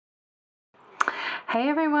Hey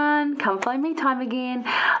everyone, come follow me time again.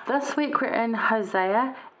 This week we're in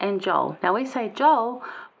Hosea and Joel. Now we say Joel,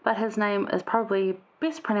 but his name is probably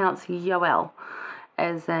best pronounced Yoel,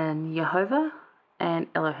 as in Jehovah and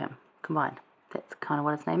Elohim combined. That's kind of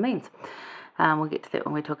what his name means. We'll get to that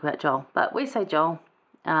when we talk about Joel. But we say Joel.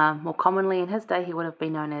 More commonly in his day he would have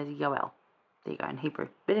been known as Yoel. There you go, in Hebrew.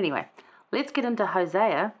 But anyway, let's get into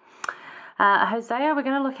Hosea. Hosea, we're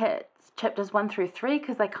going to look at chapters 1 through 3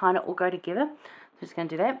 because they kind of all go together. Just going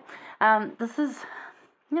to do that. This is,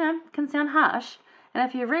 can sound harsh. And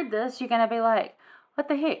if you read this, you're going to be like, what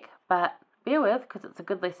the heck? But bear with, because it's a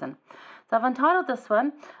good lesson. So I've entitled this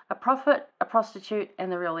one, A Prophet, a Prostitute,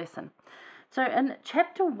 and the Real Lesson. So in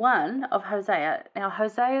chapter 1 of Hosea, now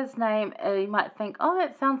Hosea's name, you might think, oh,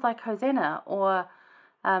 it sounds like Hosanna or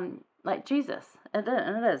like Jesus. And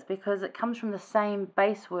it is, because it comes from the same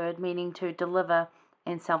base word meaning to deliver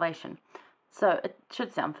and salvation. So it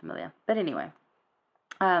should sound familiar. But anyway.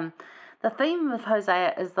 The theme of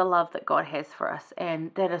Hosea is the love that God has for us,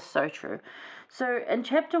 and that is so true. So in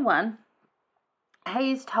chapter 1,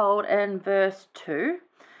 he's told in verse 2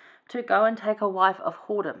 to go and take a wife of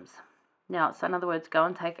whoredoms. Now, so in other words, go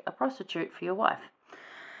and take a prostitute for your wife.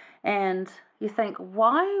 And you think,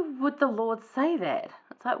 why would the Lord say that?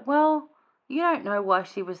 It's like, well, you don't know why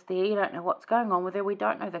she was there. You don't know what's going on with her. We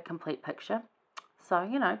don't know the complete picture. So,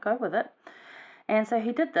 go with it. And so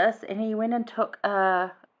he did this, and he went and took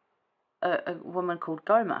a woman called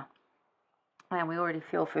Gomer. And we already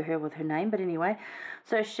feel for her with her name, but anyway.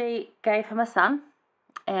 So she gave him a son,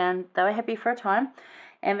 and they were happy for a time.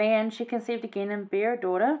 And then she conceived again and bare a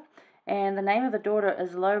daughter. And the name of the daughter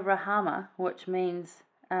is Lo Rahama, which means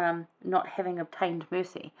not having obtained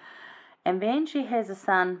mercy. And then she has a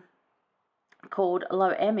son called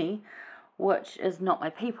Lo Ami, which is not my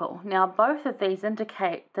people. Now, both of these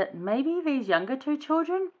indicate that maybe these younger two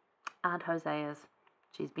children aren't Hosea's.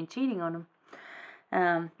 She's been cheating on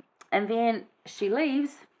him. And then she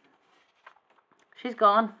leaves. She's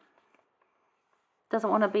gone. Doesn't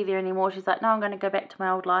want to be there anymore. She's like, no, I'm going to go back to my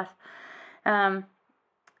old life.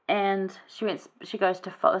 And she goes to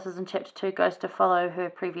follow, this is in chapter 2, goes to follow her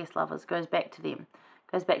previous lovers, goes back to them,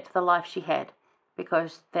 goes back to the life she had,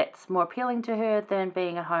 because that's more appealing to her than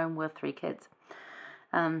being at home with 3 kids.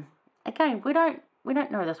 Again, we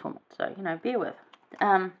don't know this woman, so bear with.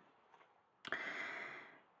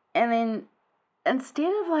 And then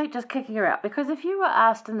instead of just kicking her out, because if you were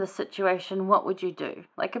asked in this situation, what would you do?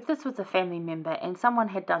 Like if this was a family member and someone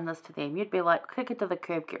had done this to them, you'd be like, kick her to the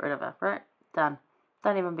curb, get rid of her, right? Done.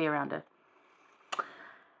 Don't even be around her.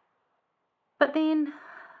 But then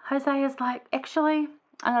Hosea's like, actually,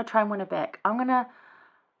 I'm going to try and win her back. I'm going to,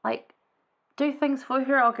 do things for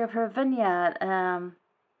her. I'll give her a vineyard, and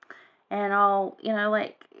I'll,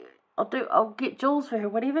 I'll get jewels for her.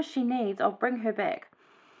 Whatever she needs, I'll bring her back.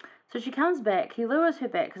 So she comes back. He lures her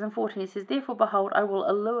back, because in 14 he says, therefore, behold, I will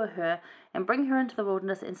allure her and bring her into the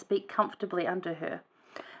wilderness and speak comfortably unto her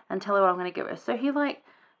and tell her what I'm going to give her. So he,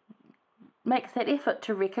 makes that effort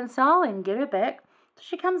to reconcile and get her back. So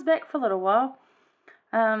she comes back for a little while.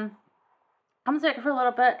 Comes back for a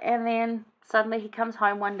little bit, and then suddenly he comes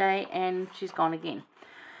home one day and she's gone again.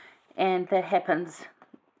 And that happens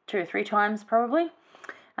 2 or 3 times probably.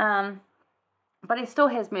 But he still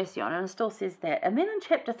has mercy on her and still says that. And then in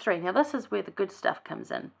chapter 3, now this is where the good stuff comes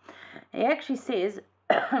in. He actually says,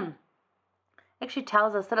 actually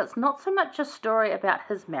tells us that it's not so much a story about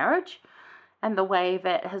his marriage and the way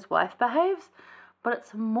that his wife behaves, but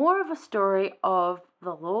it's more of a story of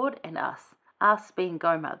the Lord and us. Us being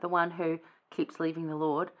Gomer, the one who keeps leaving the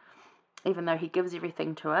Lord, even though he gives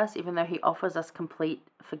everything to us, even though he offers us complete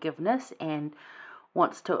forgiveness and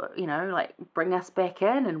wants to, bring us back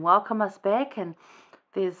in and welcome us back. And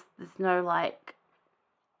there's no,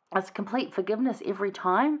 it's complete forgiveness every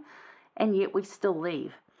time, and yet we still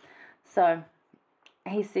leave. So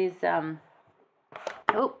he says,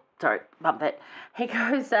 bump that. He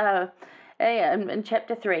goes, in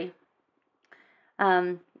chapter 3,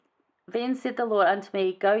 then said the Lord unto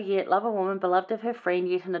me, go yet, love a woman beloved of her friend,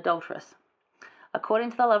 yet an adulteress,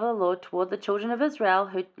 according to the love of the Lord toward the children of Israel,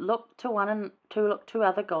 who look to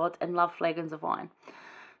other gods and love flagons of wine.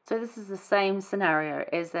 So this is the same scenario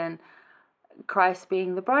as in Christ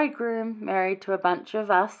being the bridegroom, married to a bunch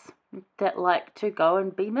of us that like to go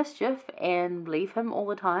and be mischief and leave him all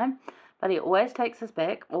the time, but he always takes us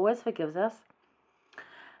back, always forgives us.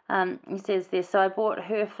 He says there, so I bought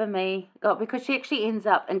her for me, because she actually ends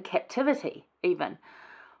up in captivity even.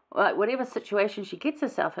 Whatever situation she gets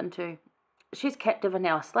herself into, she's captive and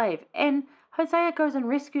now a slave. And Hosea goes and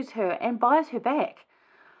rescues her and buys her back.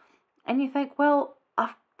 And you think, well,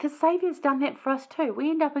 the Saviour's done that for us too. We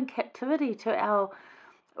end up in captivity to our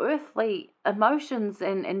earthly emotions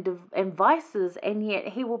and vices, and yet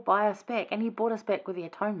he will buy us back, and he bought us back with the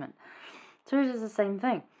atonement. So it is the same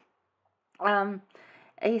thing.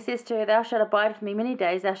 He says to her, thou shalt abide with me many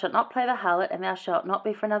days, thou shalt not play the harlot, and thou shalt not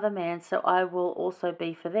be for another man, so I will also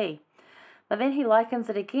be for thee. But then he likens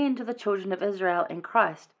it again to the children of Israel in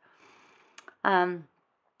Christ. And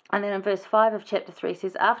then in verse 5 of chapter 3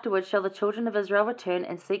 says, afterwards shall the children of Israel return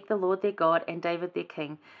and seek the Lord their God and David their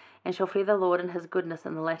king, and shall fear the Lord and his goodness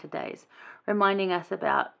in the latter days. Reminding us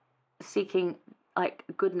about seeking like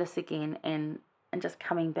goodness again and just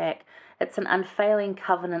coming back. It's an unfailing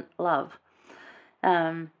covenant love.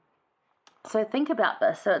 So think about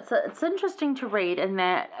this. So it's interesting to read in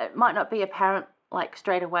that it might not be apparent like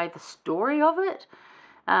straight away the story of it,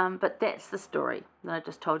 but that's the story that I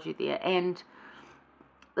just told you there. And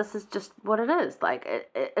this is just what it is. Like,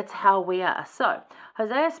 it's how we are. So,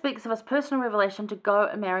 Hosea speaks of his personal revelation to go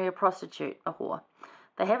and marry a prostitute, a whore.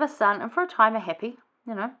 They have a son, and for a time are happy,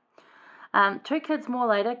 2 kids more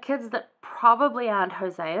later, kids that probably aren't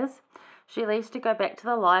Hosea's. She leaves to go back to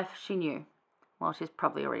the life she knew. Well, she's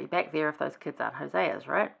probably already back there if those kids aren't Hosea's,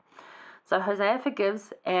 right? So, Hosea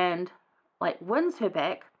forgives and, wins her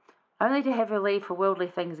back, only to have her leave for worldly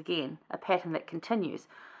things again, a pattern that continues.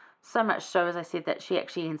 So much so, as I said, that she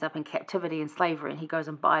actually ends up in captivity and slavery, and he goes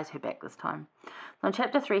and buys her back this time. So in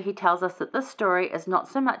chapter 3, he tells us that this story is not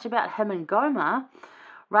so much about him and Gomer,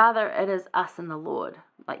 rather it is us and the Lord.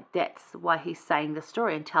 That's why he's saying the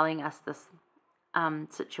story and telling us this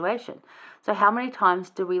situation. So how many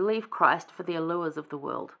times do we leave Christ for the allures of the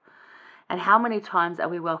world? And how many times are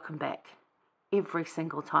we welcome back? Every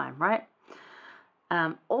single time, right?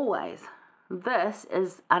 Always. This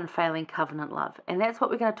is unfailing covenant love. And that's what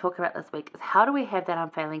we're going to talk about this week, is how do we have that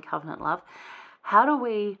unfailing covenant love? How do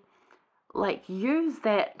we use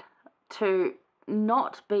that to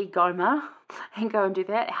not be Gomer and go and do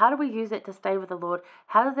that? How do we use it to stay with the Lord?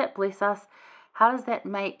 How does that bless us? How does that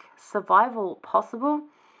make survival possible?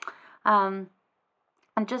 And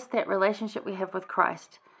just that relationship we have with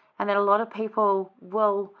Christ. And that a lot of people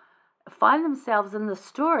will find themselves in the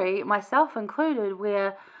story, myself included,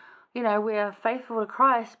 where we're faithful to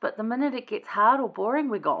Christ, but the minute it gets hard or boring,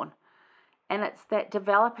 we're gone. And it's that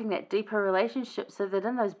developing that deeper relationship so that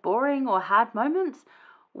in those boring or hard moments,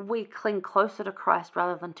 we cling closer to Christ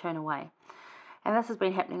rather than turn away. And this has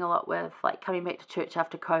been happening a lot with coming back to church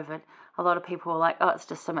after COVID. A lot of people are like, oh, it's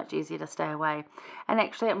just so much easier to stay away. And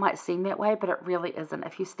actually it might seem that way, but it really isn't.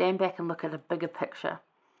 If you stand back and look at a bigger picture,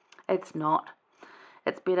 it's not.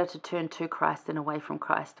 It's better to turn to Christ than away from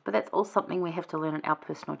Christ. But that's all something we have to learn in our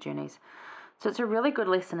personal journeys. So it's a really good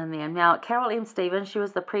lesson in there. Now, Carol M. Stevens, she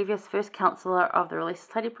was the previous first counselor of the Relief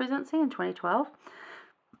Society presidency in 2012.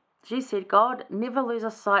 She said, God never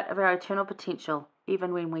loses sight of our eternal potential,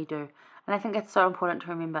 even when we do. And I think that's so important to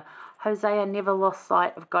remember. Hosea never lost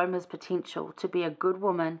sight of Gomer's potential to be a good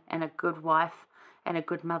woman and a good wife and a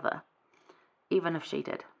good mother, even if she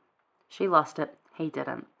did. She lost it, he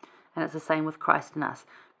didn't. And it's the same with Christ and us.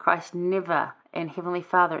 Christ never, and Heavenly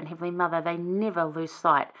Father and Heavenly Mother, they never lose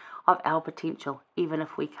sight of our potential, even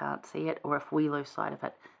if we can't see it or if we lose sight of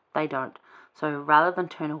it. They don't. So rather than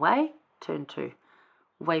turn away, turn to.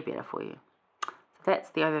 Way better for you. So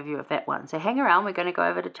that's the overview of that one. So hang around. We're going to go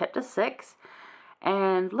over to chapter 6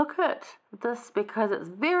 and look at this because it's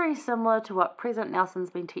very similar to what President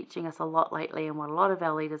Nelson's been teaching us a lot lately and what a lot of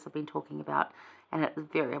our leaders have been talking about. And it's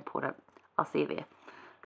very important. I'll see you there.